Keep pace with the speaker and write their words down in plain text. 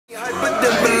They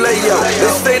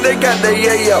say they got the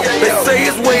yayo. They say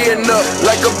it's weighing up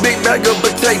like a big bag of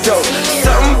potatoes.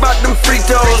 Something about them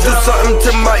Fritos, do something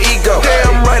to my ego.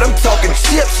 Damn right, I'm talking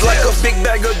chips like a big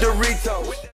bag of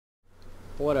Doritos.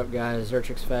 What up, guys?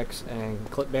 Zirtrix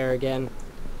and Clip Bear again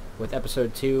with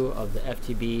episode 2 of the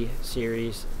FTB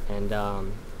series,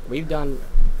 and we've done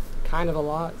kind of a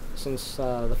lot since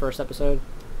the first episode.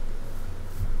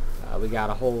 We got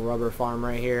a whole rubber farm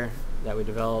right here that we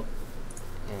developed,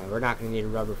 and we're not going to need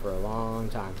rubber for a long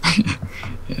time.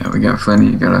 Yeah, we got plenty.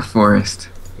 You got a forest.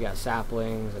 We got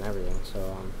saplings and everything,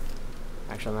 so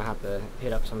actually I'm going to have to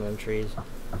hit up some of them trees.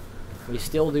 We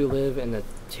still do live in the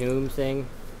tomb thing.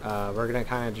 We're going to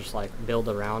kind of just like build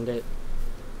around it,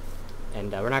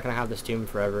 and we're not going to have this tomb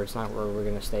forever. It's not where we're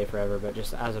going to stay forever, but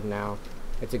just as of now,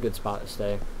 it's a good spot to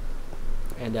stay.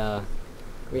 And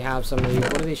we have some of these.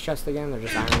 What are these chests again? They're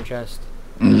just iron chests.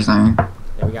 Just iron.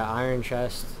 Yeah, we got iron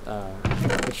chests,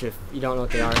 which if you don't know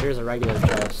what they are, here's a regular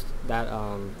chest that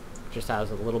just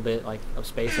has a little bit like of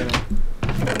space in it,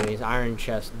 and these iron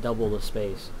chests double the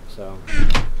space. So,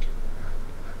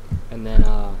 and then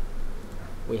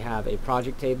we have a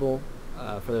project table.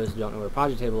 For those who don't know what a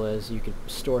project table is, you could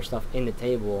store stuff in the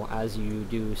table as you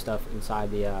do stuff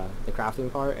inside the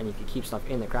crafting part, and you can keep stuff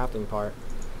in the crafting part.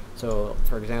 So,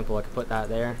 for example, I could put that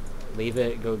there, leave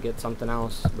it, go get something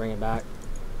else, bring it back.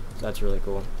 So that's really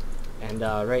cool. And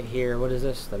right here, what is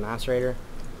this? The macerator?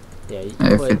 Yeah.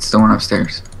 If it's the one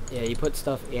upstairs. Yeah, you put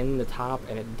stuff in the top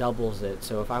and it doubles it.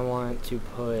 So if I want to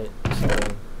put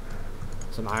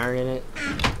some iron in it,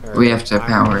 we have to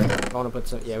power it. If I want to put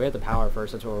some, yeah, we have to power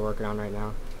first. That's what we're working on right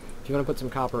now. If you want to put some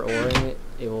copper ore in it,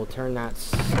 it will turn that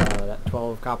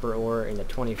 12 copper ore into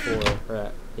 24,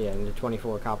 or into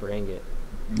 24 copper ingot.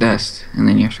 Dust, and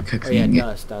then you have to cook the ingot. Yeah,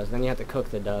 dust does. Then you have to cook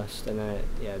the dust, and then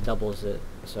it doubles it.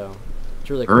 So it's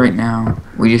really cool. Right now,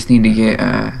 we just need to get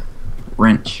a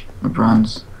wrench, a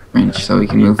bronze wrench, so we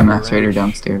can move the macerator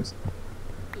downstairs.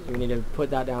 We need to put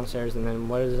that downstairs, and then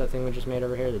what is that thing we just made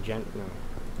over here? The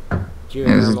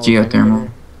Yeah, this is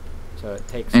geothermal. So it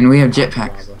takes. And we have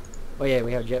jetpacks. Oh yeah,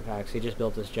 we have jetpacks. He just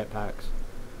built us jetpacks.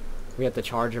 We have to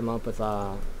charge them up with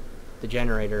the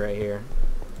generator right here.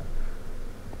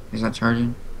 Is that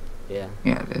charging? Yeah.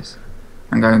 Yeah, it is.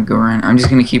 I'm gonna go around. I'm just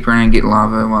gonna keep running and get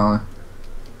lava while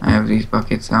I have these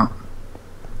buckets out,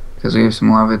 because we have some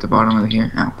lava at the bottom of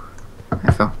here. Ow,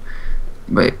 I fell.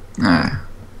 But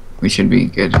we should be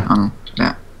good on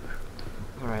that.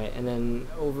 Alright, and then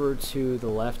over to the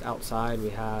left outside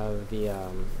we have the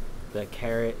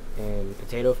carrot and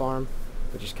potato farm,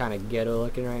 which is kind of ghetto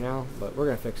looking right now, but we're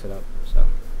gonna fix it up. So,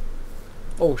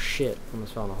 oh shit,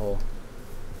 almost fell in a hole.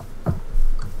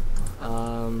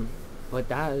 But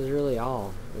that is really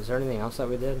all. Is there anything else that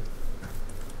we did?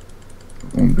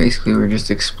 Well, basically we're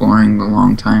just exploring the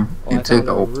long time. Well, it took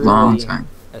a long time.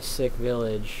 A sick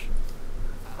village.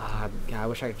 God, I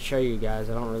wish I could show you guys.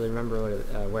 I don't really remember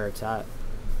what where it's at.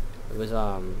 It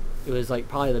was like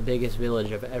probably the biggest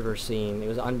village I've ever seen. It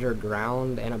was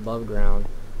underground and above ground,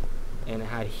 and it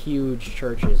had huge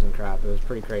churches and crap. It was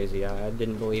pretty crazy. I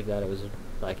didn't believe that it was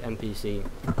like NPC.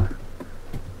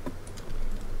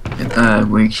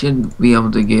 We should be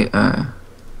able to get What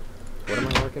am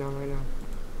I working on right now?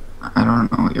 I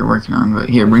don't know what you're working on, but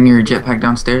here, bring your jetpack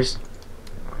downstairs.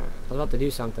 I was about to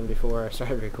do something before I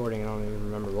started recording. I don't even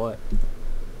remember what.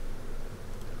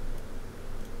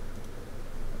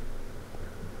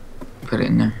 Put it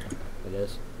in there. It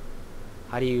is.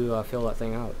 How do you fill that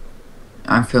thing up?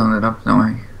 I'm filling it up, don't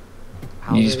worry.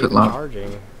 How you just put lava.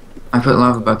 Charging? I put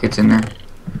lava buckets in there,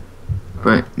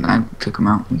 but I took them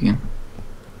out again.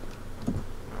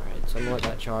 Alright, so I'm gonna let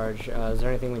that charge. Is there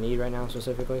anything we need right now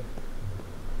specifically?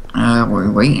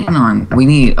 We're waiting on. We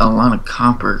need a lot of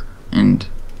copper and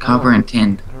and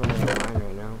tin. I don't really have mine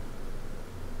right now.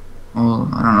 Well,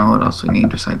 I don't know what else we need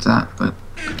besides that, but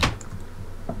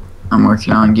I'm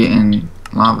working on getting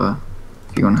lava.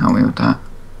 If you want to help me with that.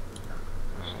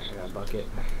 Alright, I got a bucket.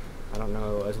 I don't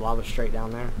know. Is lava straight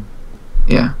down there?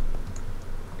 Yeah.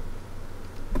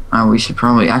 We should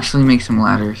probably actually make some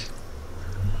ladders.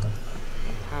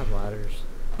 I have ladders.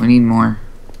 We need more.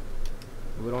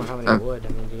 We don't have any wood. I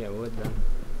need to get wood then.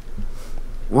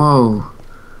 Whoa.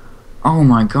 Oh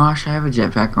my gosh, I have a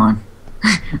jetpack on.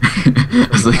 I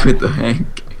was like, what the heck?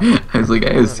 I was like,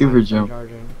 I have a super jump.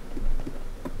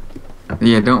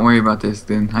 Yeah, don't worry about this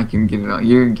then. I can get it all.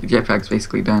 Your jetpack's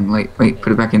basically done. Wait,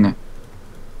 put it back in there.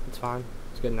 It's fine.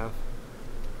 It's good enough.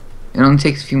 It only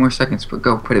takes a few more seconds, but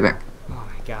go, put it back. Oh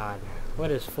my god.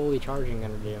 What is fully charging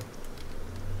gonna do?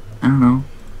 I don't know.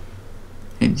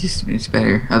 It's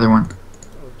better. Other one.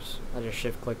 Oops. I just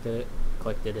shift clicked it.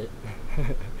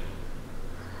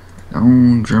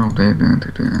 Don't drop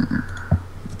that.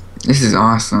 This is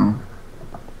awesome.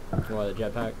 What, a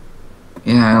jetpack?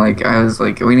 Yeah, like I was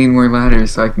like, we need more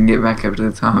ladders so I can get back up to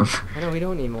the top. I know we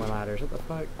don't need more ladders. What the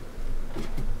fuck?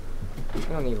 We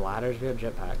don't need ladders. We have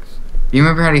jetpacks. You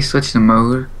remember how they switched the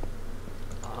mode?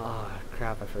 Oh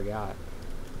crap! I forgot.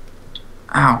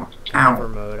 Ow! Hover Ow!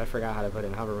 mode. I forgot how to put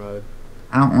in hover mode.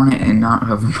 I don't want it in not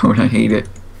hover mode. I hate it.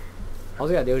 All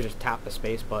you gotta do is just tap the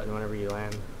space button whenever you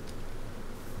land.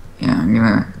 Yeah, I'm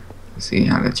gonna see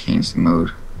how to change the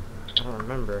mode. I don't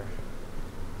remember.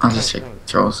 I'll just check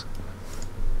controls.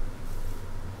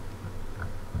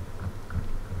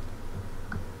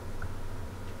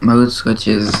 Mode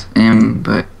switches M,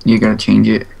 but you gotta change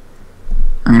it.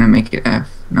 I'm gonna make it F.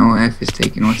 No, F is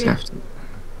taken. What's Shit. F?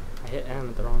 I hit M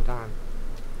at the wrong time.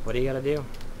 What do you gotta do?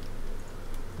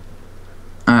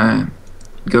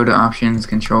 Go to options,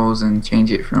 controls, and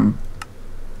change it from.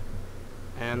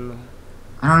 M.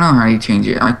 I don't know how you change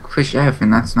it. I push F,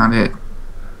 and that's not it.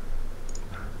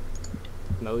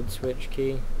 Mode switch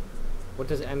key. What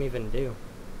does M even do?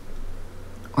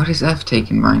 What is F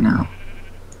taken by now?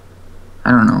 I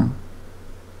don't know.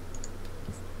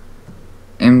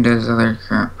 M does other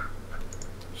crap.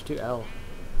 Just do L.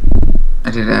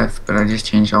 I did F, but I just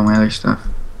changed all my other stuff.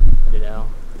 I did L.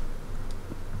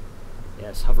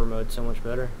 Yes, hover mode so much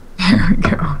better. There we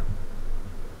go.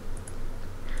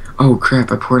 Oh crap,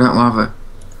 I poured out lava.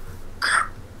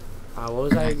 What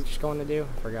was I just going to do?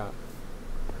 I forgot.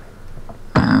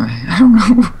 I don't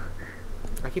know.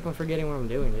 I keep on forgetting what I'm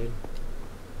doing, dude.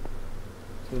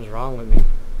 Something's wrong with me.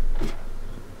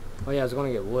 Oh yeah, I was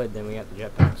going to get wood, then we got the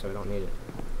jetpack, so we don't need it.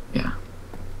 Yeah.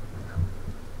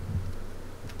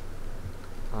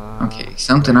 Okay, Where's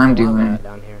something the I'm lava doing. at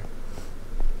down here?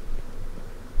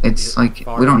 It's Is it like,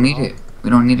 far we don't enough need off? it. We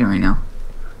don't need it right now.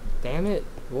 Damn it!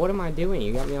 What am I doing?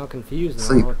 You got me all confused and I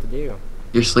Sleep. don't know what to do.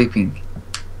 You're sleeping.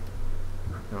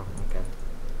 Oh, okay.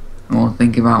 And we'll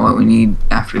think about what we need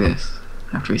after this.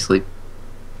 After we sleep.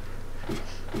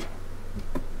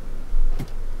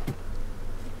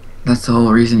 That's the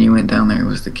whole reason you went down there,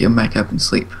 was to get back up and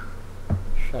sleep.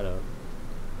 Shut up.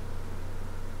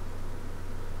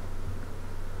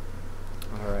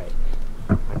 Alright.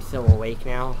 I'm still awake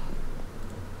now.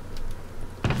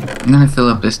 I'm gonna fill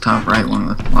up this top right one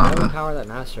with How do we lava. power that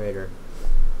macerator?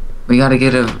 We gotta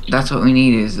get a. That's what we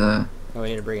need is Oh, we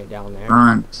need to bring it down there.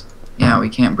 bronze. Yeah, we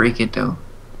can't break it though.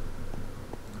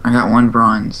 I got one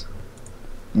bronze.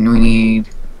 And we need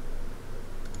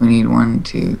 1,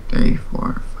 2, 3,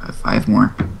 4, 5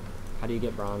 more. How do you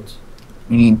get bronze?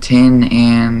 We need tin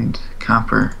and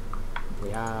copper. We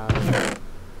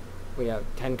have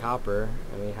 10 copper,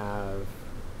 and we have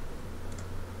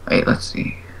Let's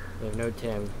see. no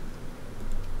tin.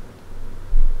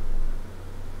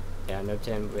 Yeah, no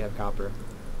tin, but we have copper.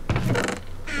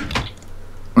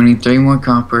 We need 3 more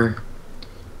copper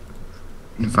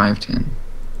and 5 tin.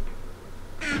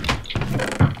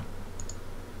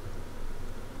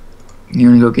 You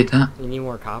wanna go get that? You need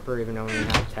more copper, even though we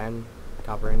have 10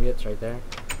 copper ingots right there.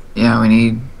 Yeah, we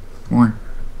need more.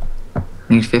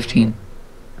 We need 15.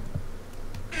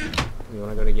 You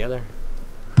wanna go together?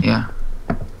 Yeah.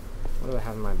 What do I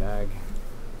have in my bag?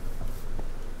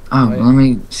 Oh, Wait. let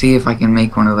me see if I can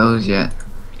make one of those yet.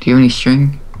 Do you have any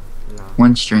string? No.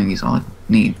 1 string is all I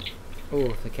need.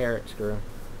 Ooh, the carrot screw.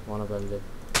 One of them did.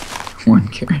 1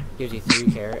 carrot. Gives you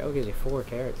 3 carrot. Oh, gives you 4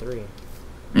 carrot, 3.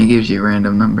 It gives you a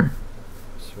random number.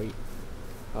 Sweet.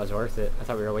 That was worth it. I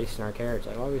thought we were wasting our carrots.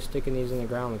 Like, why are we sticking these in the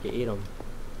ground? We could eat them.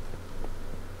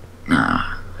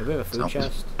 Nah, Do we have a food Something.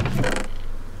 chest?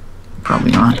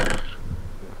 probably not.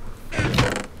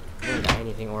 I don't got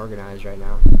anything organized right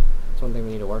now. That's one thing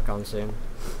we need to work on soon.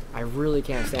 I really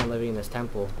can't stand living in this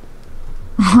temple.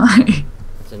 Why?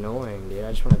 It's annoying, dude.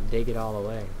 I just want to dig it all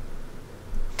away.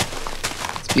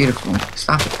 It's beautiful.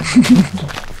 Stop it.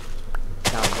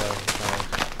 Down go. Sorry.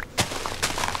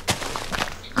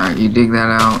 Alright, you dig that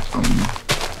out.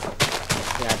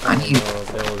 Yeah, I I turned need- into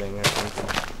a building or something.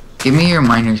 Give me your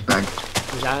miner's bag.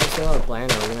 Is that still our plan?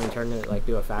 Are we gonna turn it, like,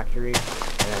 do a factory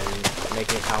and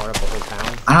make it power up a whole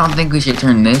town? I don't think we should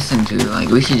turn this into, like,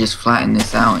 we should just flatten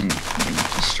this out and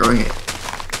destroy it.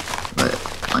 But,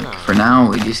 like, No. for now,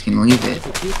 we just can leave it. If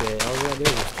we keep it, all we gotta do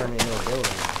is just turn it into a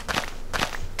building.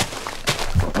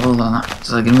 Hold on.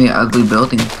 It's like gonna be an ugly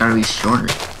building. It's gotta be short.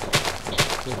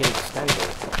 We can extend it.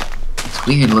 It's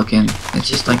weird looking. It's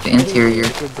just like the interior.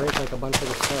 It would break, like, a bunch of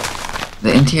the stuff.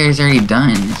 The interior's already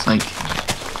done. It's like,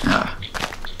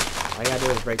 All you gotta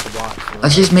do is break the blocks. and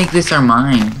let's just make this our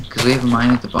mine, because we have a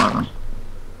mine at the bottom.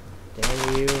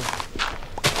 Damn you.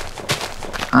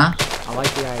 Huh? I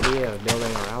like the idea of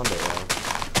building around it,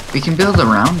 though. We can build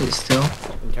around it still.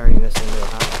 Do and turning this into a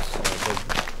house, or a big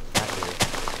factory.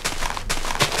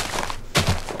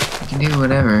 You can do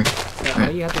whatever. Yeah,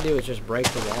 all you have to do is just break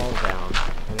the walls down,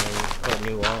 and then put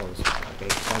new walls, like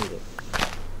extend it.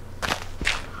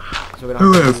 So we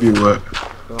don't have to move, what?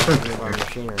 we don't have to move our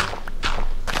machinery.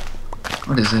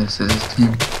 What is this? Is this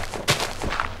tin?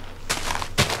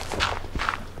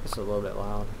 It's a little bit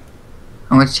loud.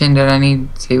 How much tin did I need?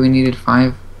 Say we needed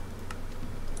 5?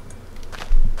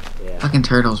 Yeah. Fucking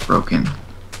turtle's broken.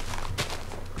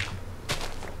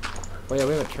 Oh yeah,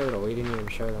 we have a turtle. We didn't even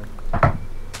show them.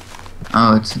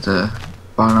 Oh, it's at the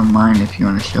bottom line if you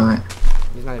want to show it.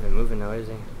 He's not even moving though, is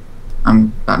he?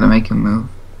 I'm about to make him move.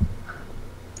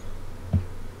 I'm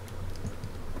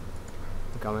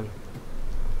coming.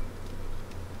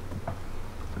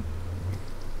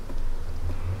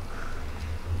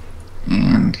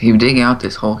 And he dig out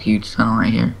this whole huge tunnel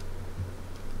right here.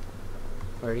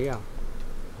 Where'd he go?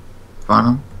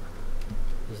 Bottom?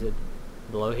 Is it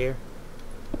below here?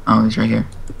 Oh, he's right here.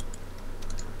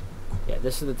 Yeah,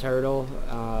 this is the turtle.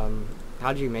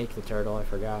 How'd you make the turtle? I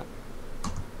forgot.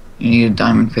 You need a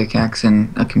diamond pickaxe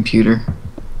and a computer.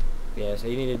 Yeah, so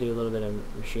you need to do a little bit of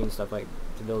machine stuff, like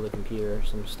to build a computer,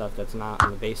 some stuff that's not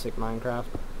in the basic Minecraft.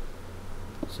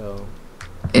 So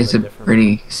It's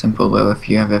pretty simple though. If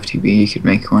you have FTB, you could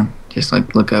make one. Just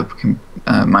like look up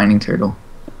mining turtle.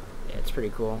 Yeah, it's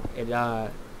pretty cool. It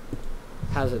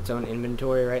has its own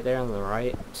inventory right there on the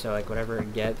right. So like whatever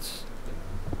it gets,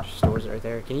 it stores it right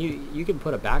there. You can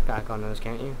put a backpack on those,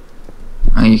 can't you?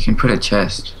 You can put a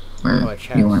chest where A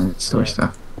chest. you want to store Yeah.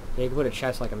 stuff. Yeah, you can put a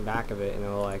chest like in the back of it, and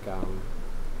it'll like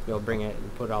you'll bring it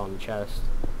and put it all in the chest,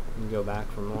 and go back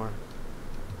for more.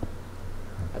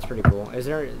 That's pretty cool.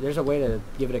 There's a way to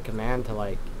give it a command to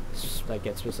like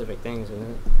get specific things, isn't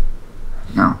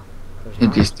it? No, There's it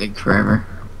not? just take forever.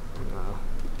 No.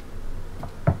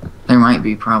 There might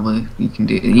be probably. You can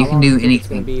do. How You can long do do you think it's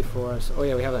gonna anything. be for us? Oh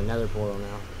yeah, we have a nether portal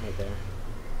now, right there.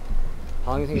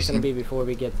 How long do you think it's gonna be before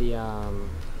we get the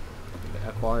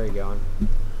quarry going?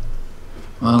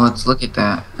 Well, let's look at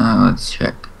that. Let's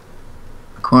check.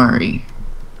 Quarry.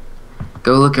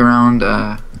 Go look around.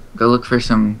 Go look for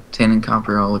some tin and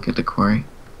copper. I'll look at the quarry.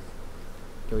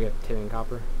 Do we get tin and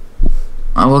copper?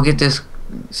 We'll get this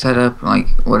set up like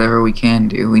whatever we can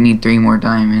do. We need 3 more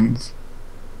diamonds.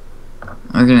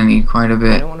 We're gonna need quite a I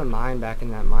bit. don't want to mine back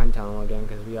in that mine tunnel again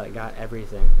because we like got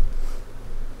everything.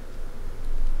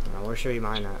 Where should we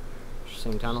mine at?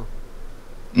 Same tunnel?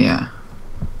 Yeah.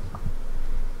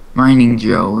 Mining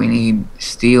Joe. We need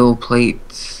steel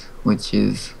plates, which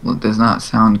is does not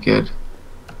sound good.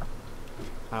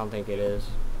 I don't think it is.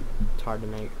 It's hard to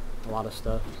make a lot of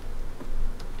stuff.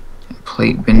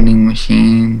 Plate bending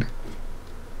machine.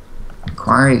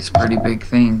 Quarry is a pretty big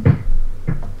thing.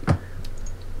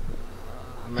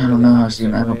 I don't know how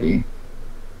soon that'll be. I'm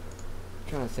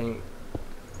trying to think.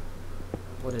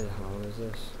 How long is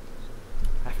this?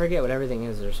 I forget what everything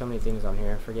is. There's so many things on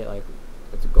here. I forget like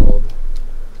it's gold.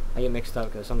 I get mixed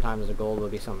up because sometimes the gold will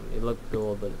be something. It looked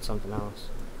gold, but it's something else.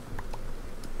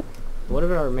 What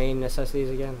are our main necessities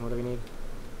again? What do we need?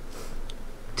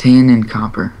 Tin and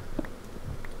copper.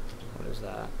 What is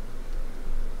that?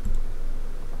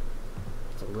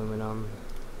 It's aluminum.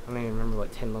 I don't even remember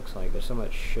what tin looks like. There's so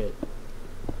much shit.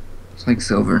 It's like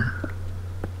silver.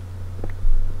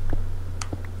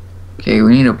 Okay,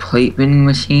 we need a plate bending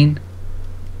machine.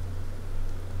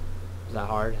 Is that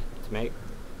hard to make?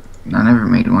 I never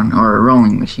made one. Or a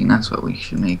rolling machine. That's what we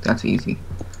should make. That's easy.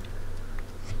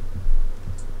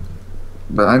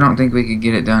 But I don't think we could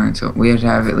get it done until we have to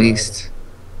have at least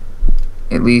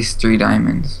 3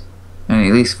 diamonds. And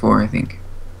at least 4, I think.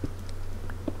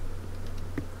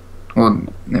 Well,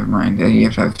 never mind. You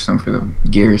have to have some for the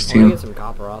gears I want to too. get some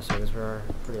copper also because we're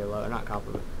pretty low. Not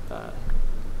copper, but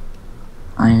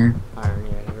Iron. iron.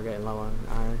 Yeah, we're getting low on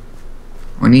iron.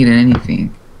 We need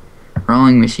anything.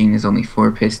 Rolling machine is only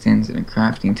 4 pistons and a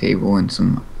crafting table and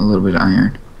a little bit of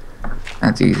iron.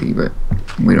 That's easy, but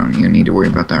we don't even need to worry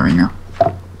about that right now.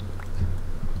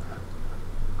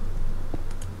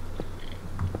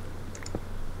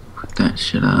 Put that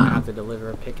shit You up. have to deliver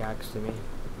a pickaxe to me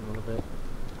in a little bit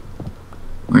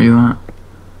Where you at?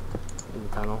 in the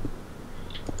tunnel.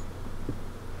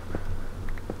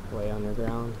 Way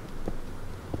underground.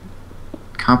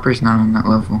 Copper's not on that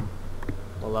level.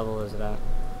 What level is it at?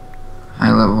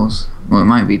 High levels. Well, it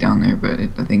might be down there, but I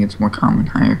think it's more common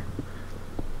higher.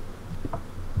 I'm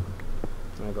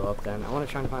gonna go up then. I want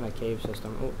to try and find a cave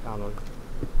system. Oh, found one.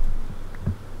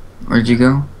 Where'd you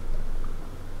go?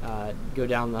 Go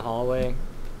down the hallway,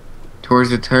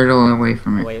 Towards the turtle and away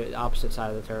from it. way opposite side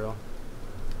of the turtle.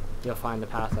 You'll find the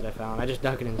path that I found. I just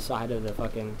dug it inside of the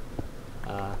fucking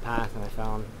path, and I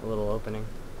found a little opening.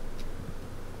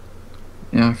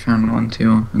 Yeah, I found one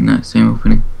too in that same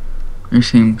opening. Or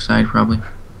same side, probably.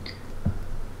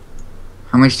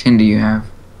 How much tin do you have?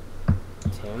 10?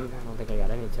 I don't think I got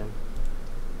any 10.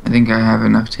 I think I have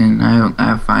enough tin. I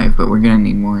have 5, but we're gonna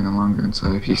need more in the long run,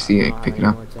 so if you see I it, don't pick have it any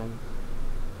up. more 10.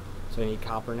 So we need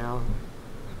copper now,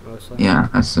 mostly. Yeah,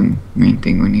 that's the main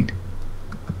thing we need.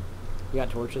 You got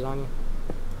torches on you?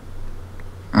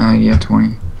 Yeah,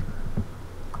 20.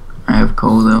 I have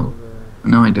coal though. Silver.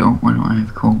 No, I don't. Why don't I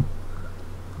have coal?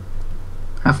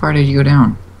 How far did you go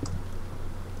down?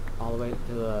 All the way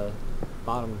to the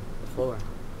bottom of the floor.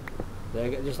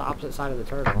 Just the opposite side of the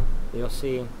turtle. You'll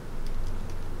see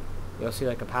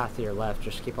like a path to your left.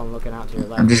 Just keep on looking out to your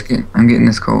left. I'm getting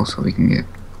this coal so we can get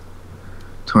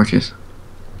torches.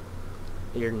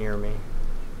 You're near me.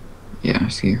 Yeah, I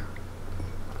see you.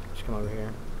 Just come over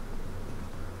here.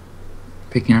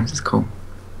 Picking up this coal.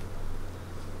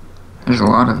 There's a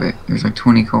lot of it. There's like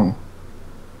 20 coal.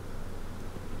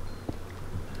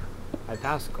 I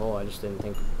passed the coal, I just didn't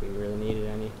think we really needed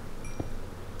any.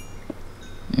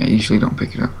 Yeah, I usually don't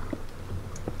pick it up.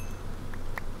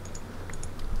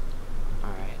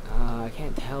 Alright, I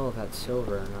can't tell if that's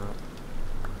silver or not.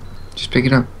 Just pick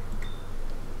it up.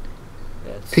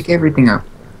 Yeah, it's Pick silver. everything up.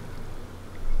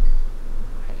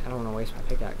 I don't want to waste my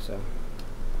pickaxe, so.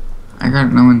 I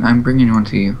got no one. I'm bringing one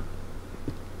to you.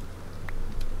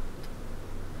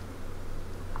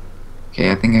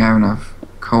 Okay, I think I have enough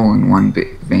coal in one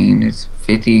vein. It's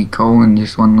 50 coal in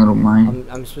just one little mine.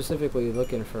 I'm specifically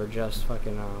looking for just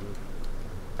fucking,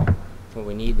 what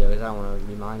we need though, because I don't want to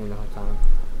be mining the whole time.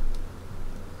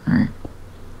 Alright.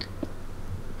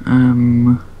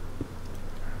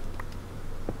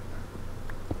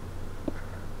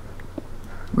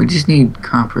 We just need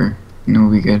copper, and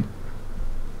we'll be good.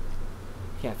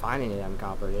 Can't find any of them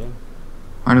copper, dude.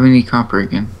 Why do we need copper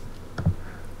again?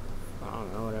 I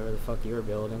don't know, whatever the fuck you were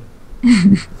building.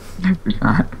 I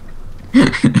forgot.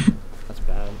 That's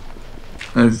bad.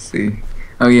 Let's see.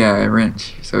 Oh yeah, a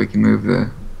wrench, so we can move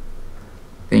the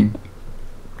thing.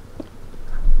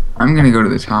 I'm gonna go to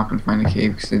the top and find a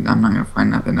cave, because I'm not gonna find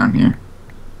nothing down here.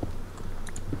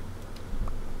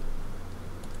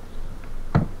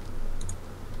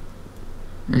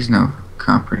 There's no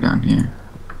copper down here.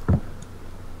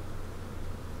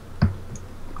 I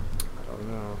don't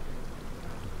know.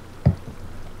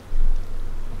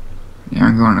 Yeah,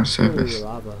 I'm going to Ooh, surface.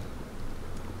 lava.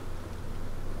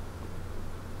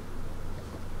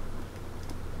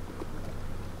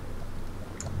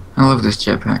 I love this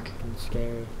jetpack. I'm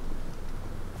scared.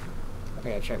 I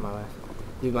gotta check my life.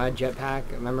 Dude, my jetpack,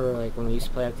 remember like when we used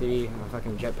to play FTB, my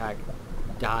fucking jetpack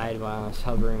died while I was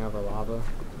hovering over lava.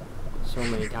 So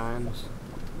many times.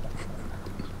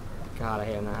 God, I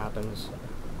hate when that happens.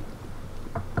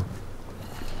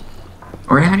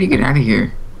 Or how do you get out of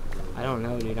here? I don't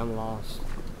know, dude, I'm lost.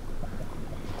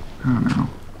 I don't know.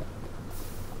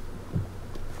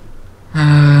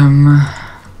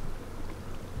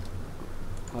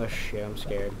 Oh shit, I'm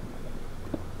scared.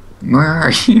 Where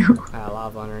are you? I got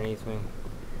lava underneath me.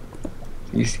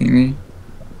 Do you see me?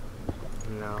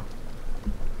 No.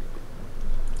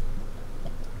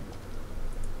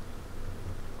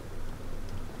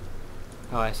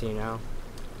 Oh, I see you now.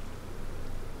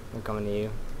 I'm coming to you.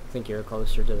 I think you're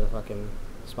closer to the fucking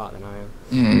spot than I am.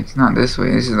 Yeah, it's not this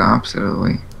way. This is the opposite of the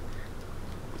way.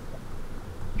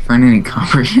 You find any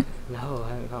copper yet? No, I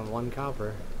haven't found one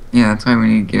copper. Yeah, that's why we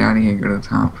need to get out of here and go to the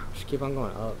top. Just keep on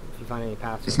going up. If you find any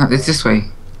paths. It's not. It's this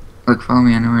way. Look, follow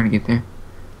me. I know where to get there.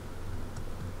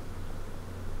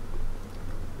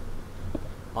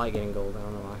 I like getting gold, I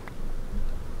don't know why.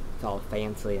 It's all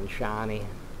fancy and shiny.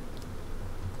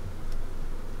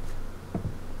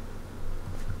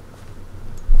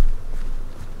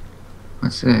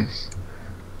 What's this?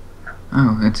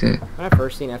 Oh, that's it. When I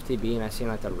first seen FTB and I seen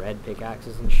like the red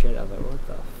pickaxes and shit, I was like, what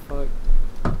the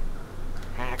fuck?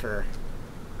 Hacker.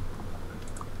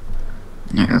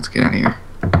 Alright, let's get out of here.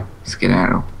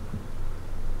 Skedaddle.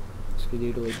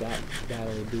 Skadoodly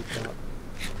battery beeped up.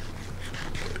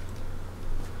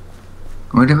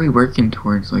 What are we working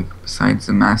towards, like, besides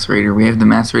the macerator? We have the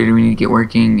macerator we need to get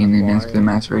working, and then after the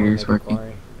macerator is working.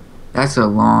 That's a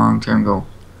long-term goal.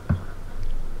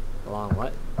 Long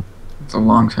what? It's a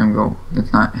long-term goal.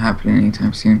 It's not happening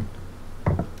anytime soon.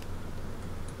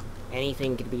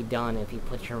 Anything can be done if you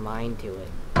put your mind to it.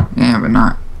 Yeah, but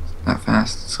not that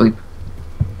fast. Sleep.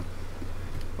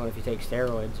 What if you take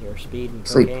steroids or speed and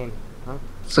Sleep. cocaine? Huh?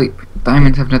 Sleep.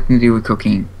 Diamonds have nothing to do with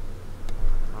cocaine.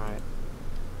 Alright.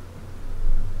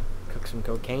 Cook some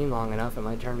cocaine long enough, it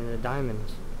might turn into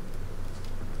diamonds.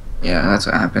 Yeah, that's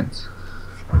what happens.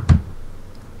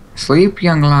 Sleep,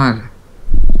 young lad.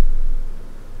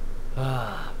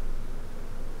 I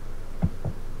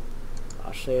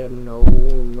said no,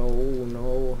 no,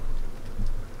 no.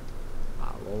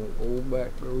 I won't go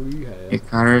back to rehab. Your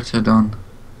carrots are done.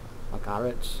 My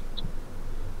carrots.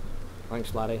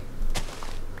 Thanks, laddie.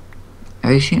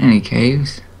 Have you seen any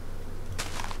caves?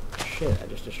 Shit, I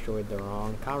just destroyed the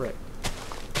wrong carrot.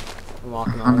 I'm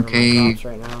walking I all found a over my cave. crops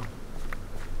right now.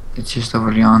 It's just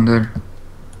over yonder.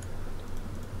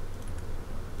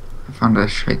 I found a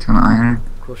straight ton of iron.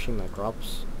 Crushing my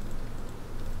crops.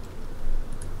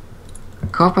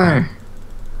 Copper!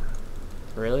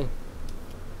 Really?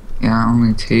 Yeah,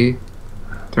 only 2,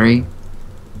 3.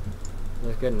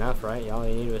 That's good enough, right? All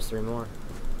you need was 3 more.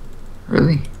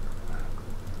 Really?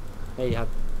 Hey, you have...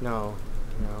 No.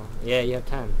 No. Yeah, you have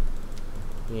 10.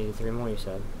 You needed 3 more, you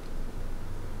said.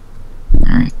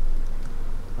 Alright.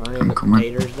 Are any I'm of the coming.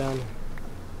 potatoes done?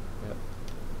 Yep.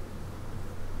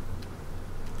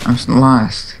 I'm still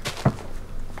lost. A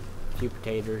few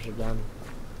potatoes are done.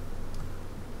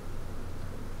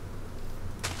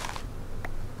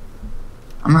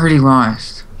 I'm already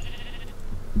lost.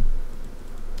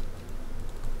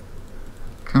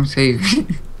 Come save me.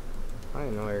 I don't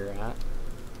even know where you're at.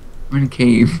 I'm in a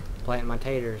cave. Planting my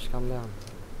taters. Calm down.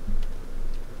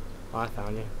 Oh, I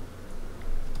found you.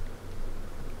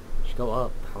 Just go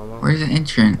up. Homo. Where's the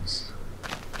entrance?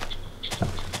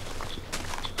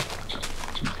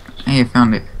 Hey, I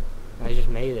found it. I just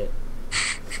made it.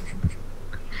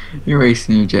 You're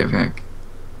wasting your jetpack.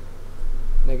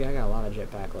 Nigga, I got a lot of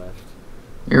jetpack left.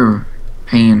 You're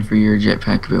paying for your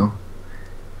jetpack bill.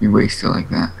 You waste it like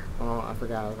that. Oh, I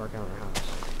forgot I was working on our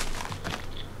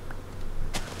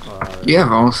house. You have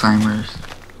Alzheimer's.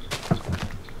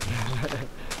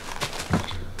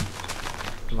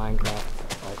 Minecraft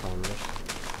Alzheimer's.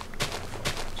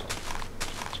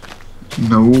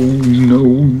 No, no,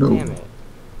 no. Damn it.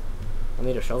 I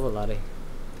need a shovel, laddie.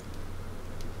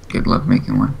 Good luck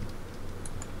making one.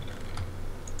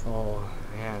 Oh,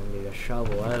 man, I need a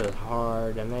shovel. That is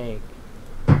hard to make.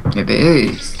 It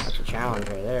is. That's a challenge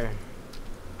right there.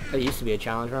 It used to be a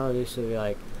challenge, remember? It used to be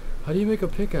like, how do you make a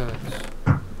pickaxe?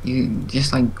 You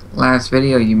just like last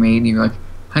video you made. You were like,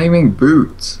 how do you make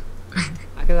boots?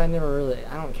 Because I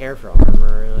don't care for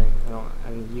armor, really.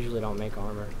 I usually don't make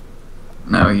armor.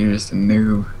 No, you're just a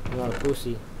noob. I'm not a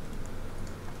pussy.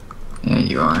 Yeah,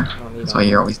 you are. I don't need That's why armor.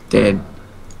 you're always dead.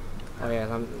 Oh yeah,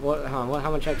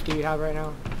 how much X do you have right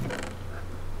now?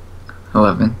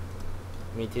 11.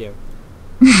 Me too.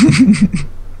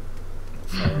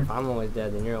 So if I'm always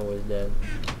dead, then you're always dead.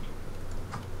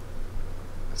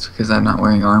 It's because I'm not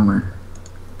wearing armor.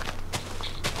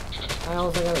 I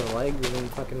also got his legs and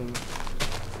fucking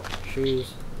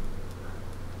shoes.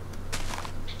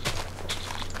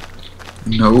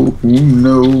 No,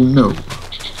 no, no.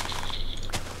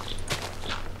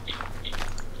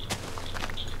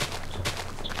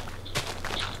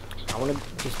 I want to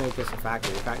just make this a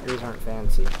factory. Factories aren't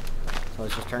fancy. So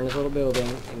let's just turn this little building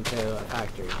into a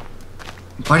factory.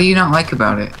 What do you not like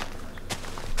about it?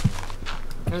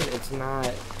 Because it's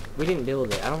not... We didn't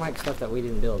build it. I don't like stuff that we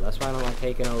didn't build. That's why I don't like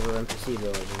taking over NPC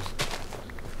villages.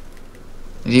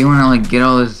 Do you want to like get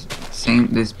all this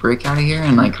brick out of here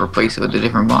and like replace it with a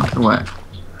different block or what?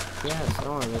 Yes, I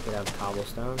don't want to make it out of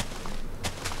cobblestone.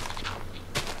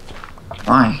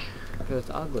 Why? Because it's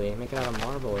ugly. Make it out of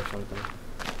marble or something.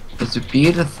 It's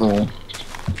beautiful.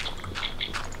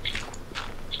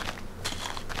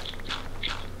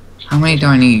 How many do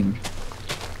I need? I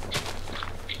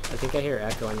think I hear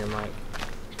echo on your mic.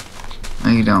 No,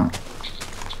 you don't.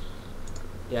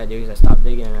 Yeah, dude, 'cause I stopped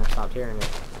digging and I stopped hearing it.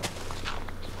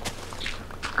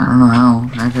 I don't know how.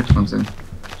 I have headphones in.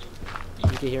 You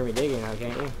can hear me digging now,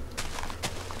 can't you?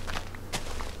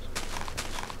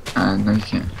 No, you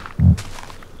can't.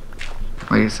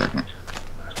 Wait a second.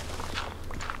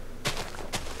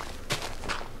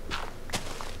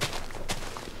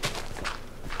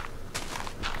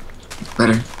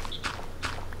 Better.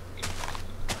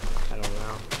 I don't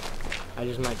know. I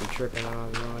just might be tripping. I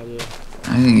have no idea.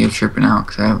 I think you're tripping out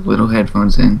because I have little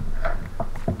headphones in.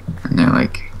 And they're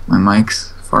like, my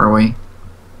mic's far away.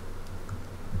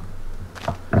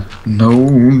 No,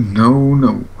 no,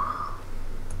 no.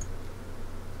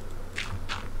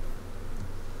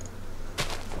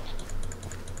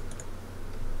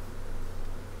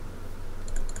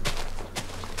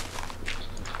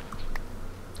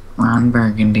 Ron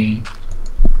Burgundy.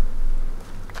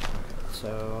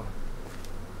 So,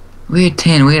 We had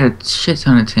 10. We had a shit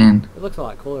ton of 10. it looks a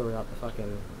lot cooler without the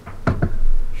fucking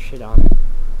shit on it.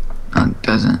 No, it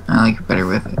doesn't. I like it better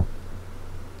with it.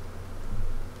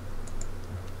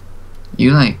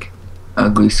 You like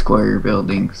ugly square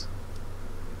buildings.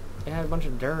 It had a bunch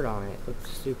of dirt on it. It looked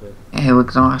stupid. Hey, it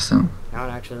looks awesome. Now it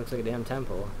actually looks like a damn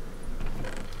temple.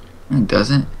 It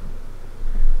doesn't.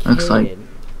 Looks like Kid,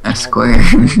 a all square. the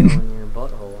triangle in your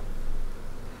butthole.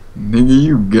 Nigga,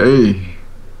 you gay.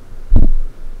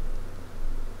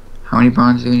 How many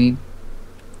bronze do we need?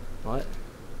 What?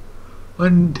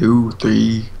 1, 2,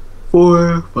 3,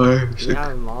 4, 5, You 6.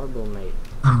 have marble, mate.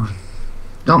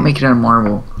 Don't make it out of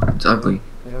marble. It's ugly.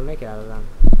 They don't make it out of them.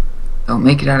 Don't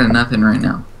make it out of nothing right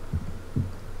now.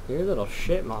 You're a little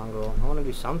shit mongrel. I want to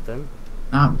do something.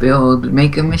 Not build.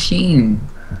 Make a machine.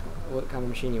 What kind of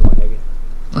machine you want, nigga?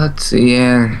 Let's see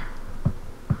here.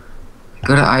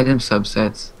 Go to item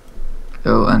subsets.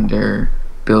 Go under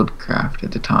build craft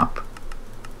at the top.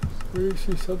 Where do you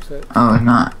see subset? Oh,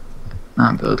 not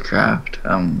build craft.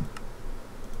 I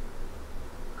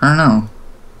don't know.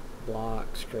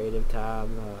 Blocks, creative tab,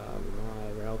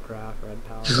 railcraft, red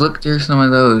palette. Just look through some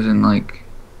of those and like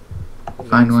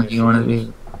find what you want to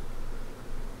do.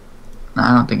 No,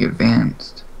 I don't think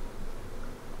advanced.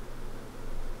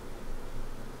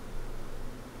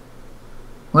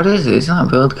 What is it? It's not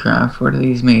build craft. What are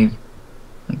these made?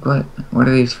 Like what? What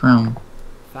are these from?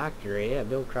 Factory, yeah,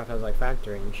 Buildcraft has like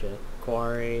factory and shit.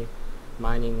 Quarry,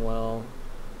 mining well,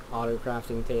 auto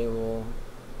crafting table,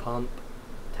 pump,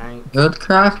 tank. Build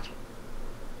craft?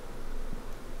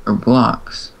 Or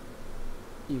blocks?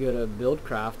 You go to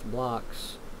Buildcraft,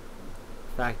 blocks,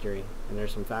 factory, and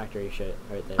there's some factory shit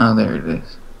right there. Oh, there it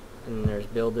is. And there's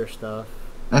builder stuff.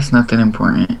 That's nothing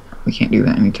important. We can't do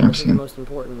that anytime This is the soon. most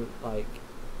important, like,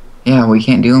 Yeah, we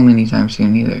can't do them anytime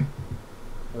soon either.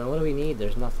 well, then what do we need?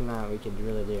 There's nothing that we could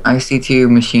really do. IC2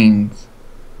 machines.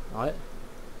 What?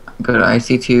 Go to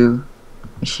IC2,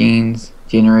 machines,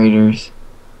 generators,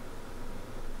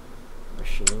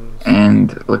 Machines.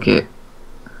 and look at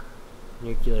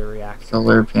Nuclear reactor.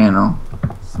 solar panel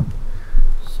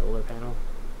Solar panel.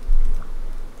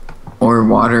 or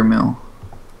water mill.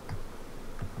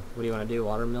 What do you want to do?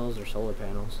 Water mills or solar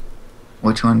panels?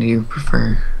 Which one do you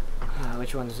prefer?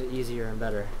 Which one's easier and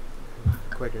better?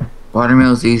 Quicker. Water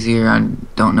mill's easier. I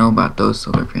don't know about those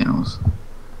solar panels.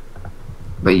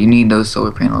 But you need those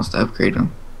solar panels to upgrade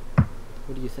them.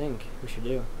 What do you think we should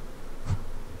do?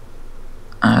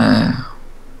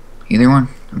 Either one.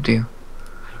 Up to you.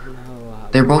 I don't know.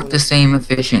 They're what do you both the same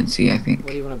efficiency, I think.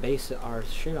 What do you want to base our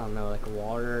shit on though? Like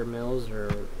water mills or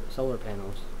solar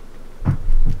panels?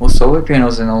 Well, solar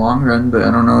panels in the long run, but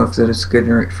I don't know if that is good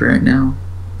for right now.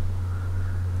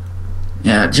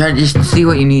 Yeah, try just see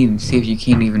what you need and see if you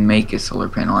can't even make a solar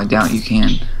panel. I doubt you can.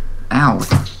 Ow, what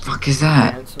the fuck is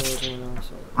that? And solar panel,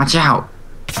 solar. Watch out!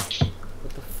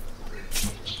 What the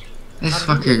This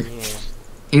How did he get fucker. in here?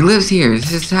 He lives here. It's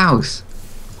his house.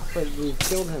 But we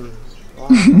killed him a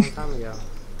long time ago.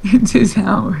 It's his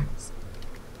house.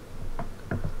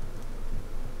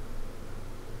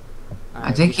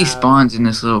 I think he spawns in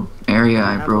this little area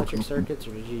I broke. Electric circuits,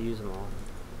 or did you use them all?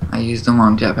 I used them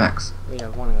on jetpacks. We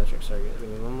have one electric circuit. We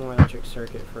need one more electric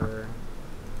circuit for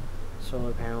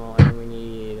solar panel, and we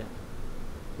need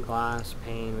glass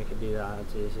pane. We could do that.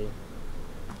 That's easy.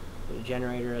 The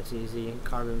generator. That's easy.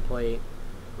 Carbon plate,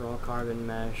 raw carbon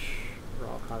mesh,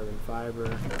 raw carbon fiber.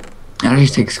 That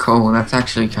just takes coal. That's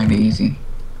actually kind of easy.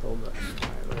 Coal dust.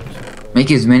 Alright, where's the coal?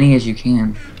 Make as many as you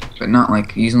can, but not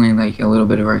like usually like a little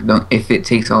bit of our. Don't if it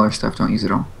takes all our stuff, don't use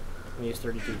it all. We use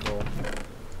 32 coal.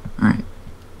 All right.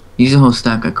 Use a whole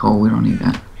stack of coal. We don't need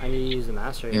that. I need to use the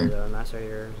macerator Here. though. The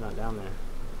macerator is not down there.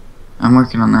 I'm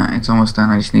working on that. It's almost done.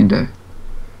 I just need to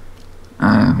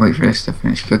wait for this to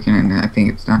finish cooking, and I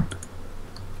think it's done.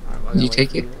 Alright, well, Did you wait take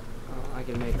for it? I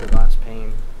can make the glass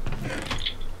pane.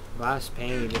 Glass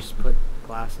pane, you just put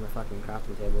glass in the fucking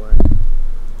crafting table, right?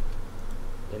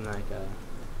 In like a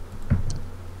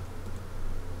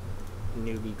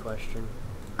newbie question.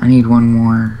 I need one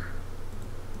more.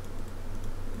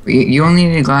 You only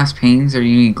need glass panes, or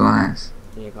you need glass?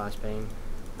 You need a glass pane.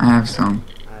 I have some.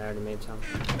 I already made some.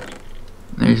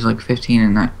 There's like 15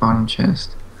 in that bottom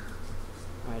chest.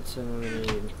 Alright, so then we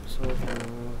need solar panel.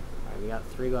 Alright, we got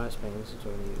 3 glass panes, so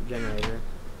we need a generator.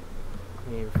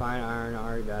 We need refined iron,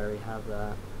 RE battery, have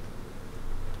that.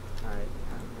 Alright.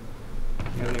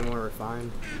 Do you have any more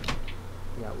refined?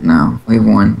 We got one No, refined. we have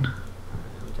one. Alright,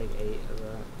 I'm gonna take 8 of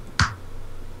that.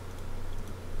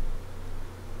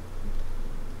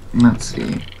 Let's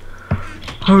see.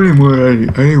 How many more I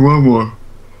need? I need one more.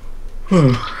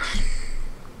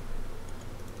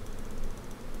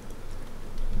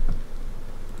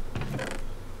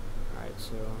 Alright,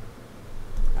 so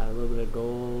add a little bit of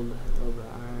gold, a little bit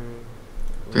of iron.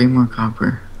 3 more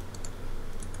copper.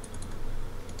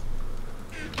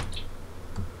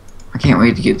 I can't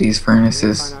wait to get these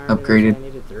furnaces Refined iron, upgraded. I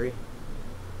needed 3.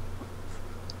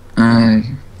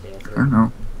 don't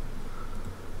know.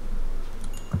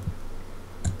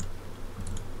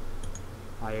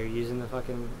 Oh, you're using the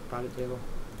fucking project table?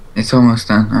 It's almost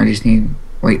done. I just need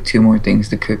wait 2 more things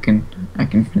to cook and I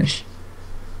can finish.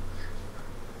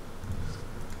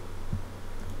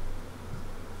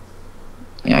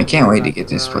 Yeah, I can't wait to get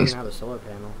this place. Have a solar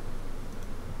panel.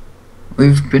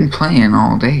 We've been playing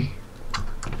all day.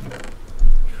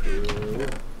 True.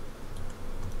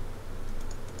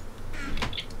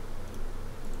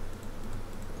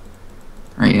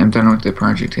 Alright, I'm done with the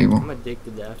project table. I'm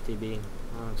addicted to FTB,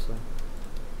 honestly.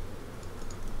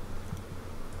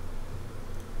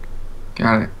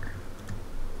 Got it.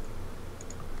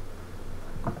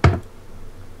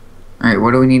 Alright,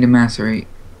 what do we need to macerate?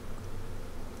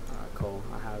 Cool,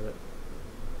 I have it.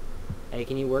 Hey,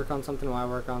 can you work on something while I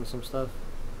work on some stuff?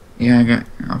 Yeah,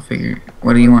 I'll figure it.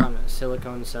 What do you want? On a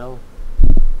silicone cell.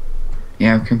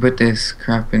 Yeah, we can put this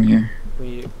crap in here. We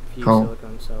need a few Coal.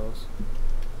 silicone cells.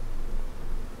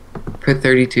 Put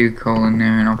 32 coal in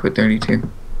there and I'll put 32.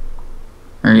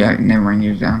 Or yeah, never mind,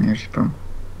 you're down here, Sprung.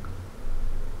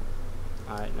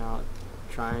 Alright, now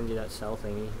try and do that cell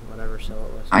thingy, whatever cell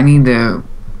it was. I need to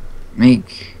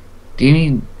make... Do you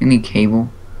need any cable?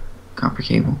 Copper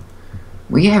cable?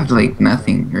 We have like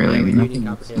nothing really. Yeah, we do nothing. need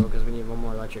copper cable because we need one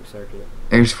more electric circuit.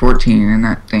 There's 14 in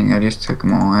that thing. I just took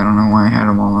them all. I don't know why I had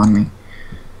them all on me.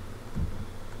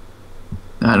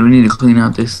 God, we need to clean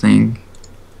out this thing.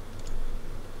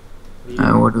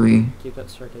 What do we... Keep that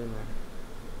circuit in there.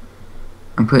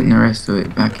 I'm putting the rest of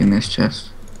it back in this chest.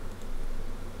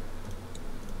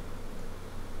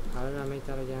 How did I make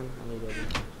that again? I need it.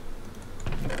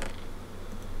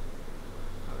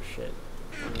 Oh shit.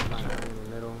 Let me find iron in the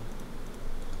middle.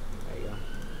 There you go.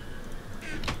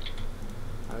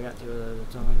 I got 2 of those.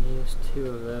 That's all I need is 2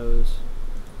 of those.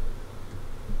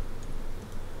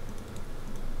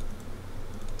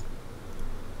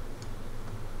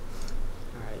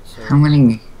 Alright, so... How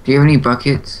many... Do you have any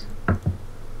buckets? I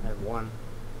have 1.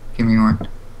 Give me one.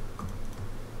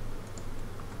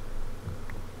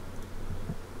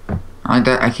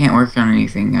 I can't work on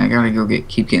anything. I gotta go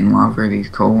keep getting lava or these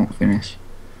coal won't finish.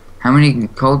 How many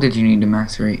coal did you need to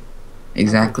macerate?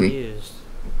 Exactly. I'm confused.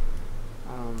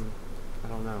 I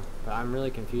don't know. But I'm really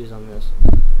confused on this.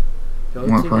 Go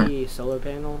What to part? the solar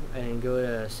panel and go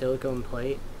to silicone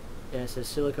plate. And it says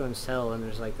silicone cell and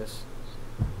there's like this...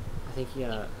 I think you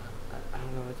gotta... I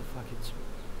don't know what the fuck it's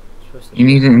supposed to be. You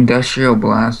need an industrial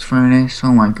blast furnace?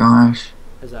 Oh my gosh.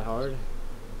 Is that hard?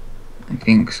 I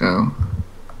think so.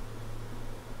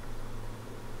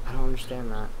 I don't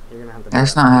understand that. You're gonna have to...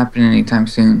 That's not happening anytime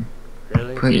soon.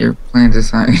 Really? Put your plans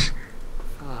aside.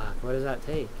 Fuck, what does that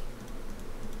take?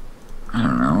 I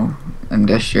don't know.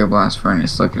 Industrial blast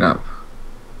furnace, look it up.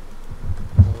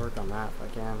 I'll work on that if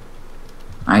I can.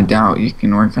 I doubt you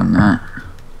can work on that.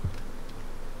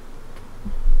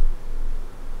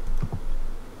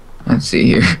 Let's see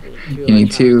here. You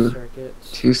need two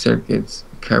circuits,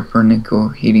 copper nickel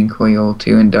heating coil,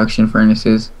 2 induction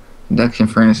furnaces. Induction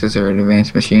furnaces are an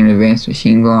advanced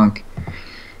machine block.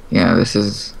 Yeah, this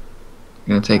is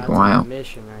gonna take a while. That's a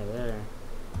mission right there.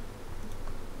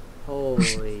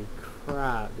 Holy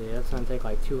crap, dude, that's gonna take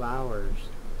like 2 hours.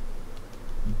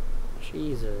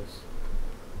 Jesus.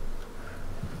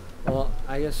 Well,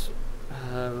 I guess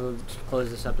we'll just close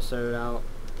this episode out,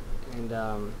 and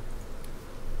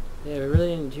yeah, we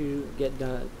really didn't get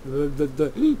done. We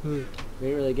didn't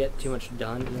really get too much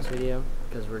done in this video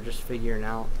because we're just figuring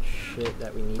out shit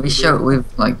that we need. We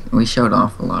showed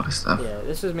off a lot of stuff. Yeah,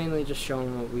 this is mainly just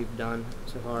showing what we've done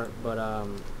so far, but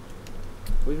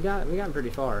we've gotten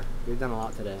pretty far. We've done a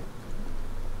lot today.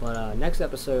 But next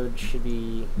episode should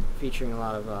be featuring a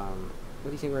lot of what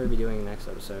do you think we're gonna be doing next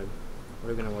episode?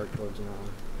 What are we gonna work towards now?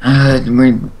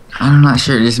 I'm not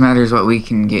sure. It just matters what we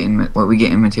can get in, what we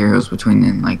get in materials between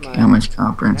then, like how much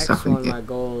copper and stuff we get. My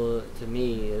goal to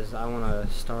me is I want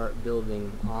to start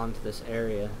building onto this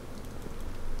area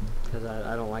because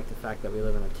I don't like the fact that we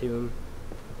live in a tomb.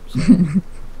 So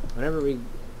whenever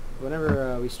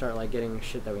we start like getting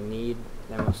shit that we need,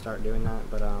 then we'll start doing that.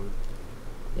 But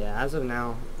yeah, as of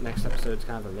now, next episode's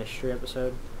kind of a mystery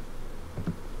episode.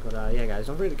 But yeah, guys,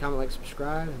 don't forget to comment, like,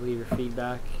 subscribe, leave your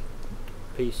feedback.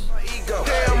 Peace.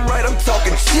 Damn right, I'm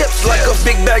talking chips like a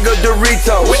big bag of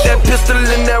Doritos with that pistol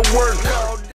in that work.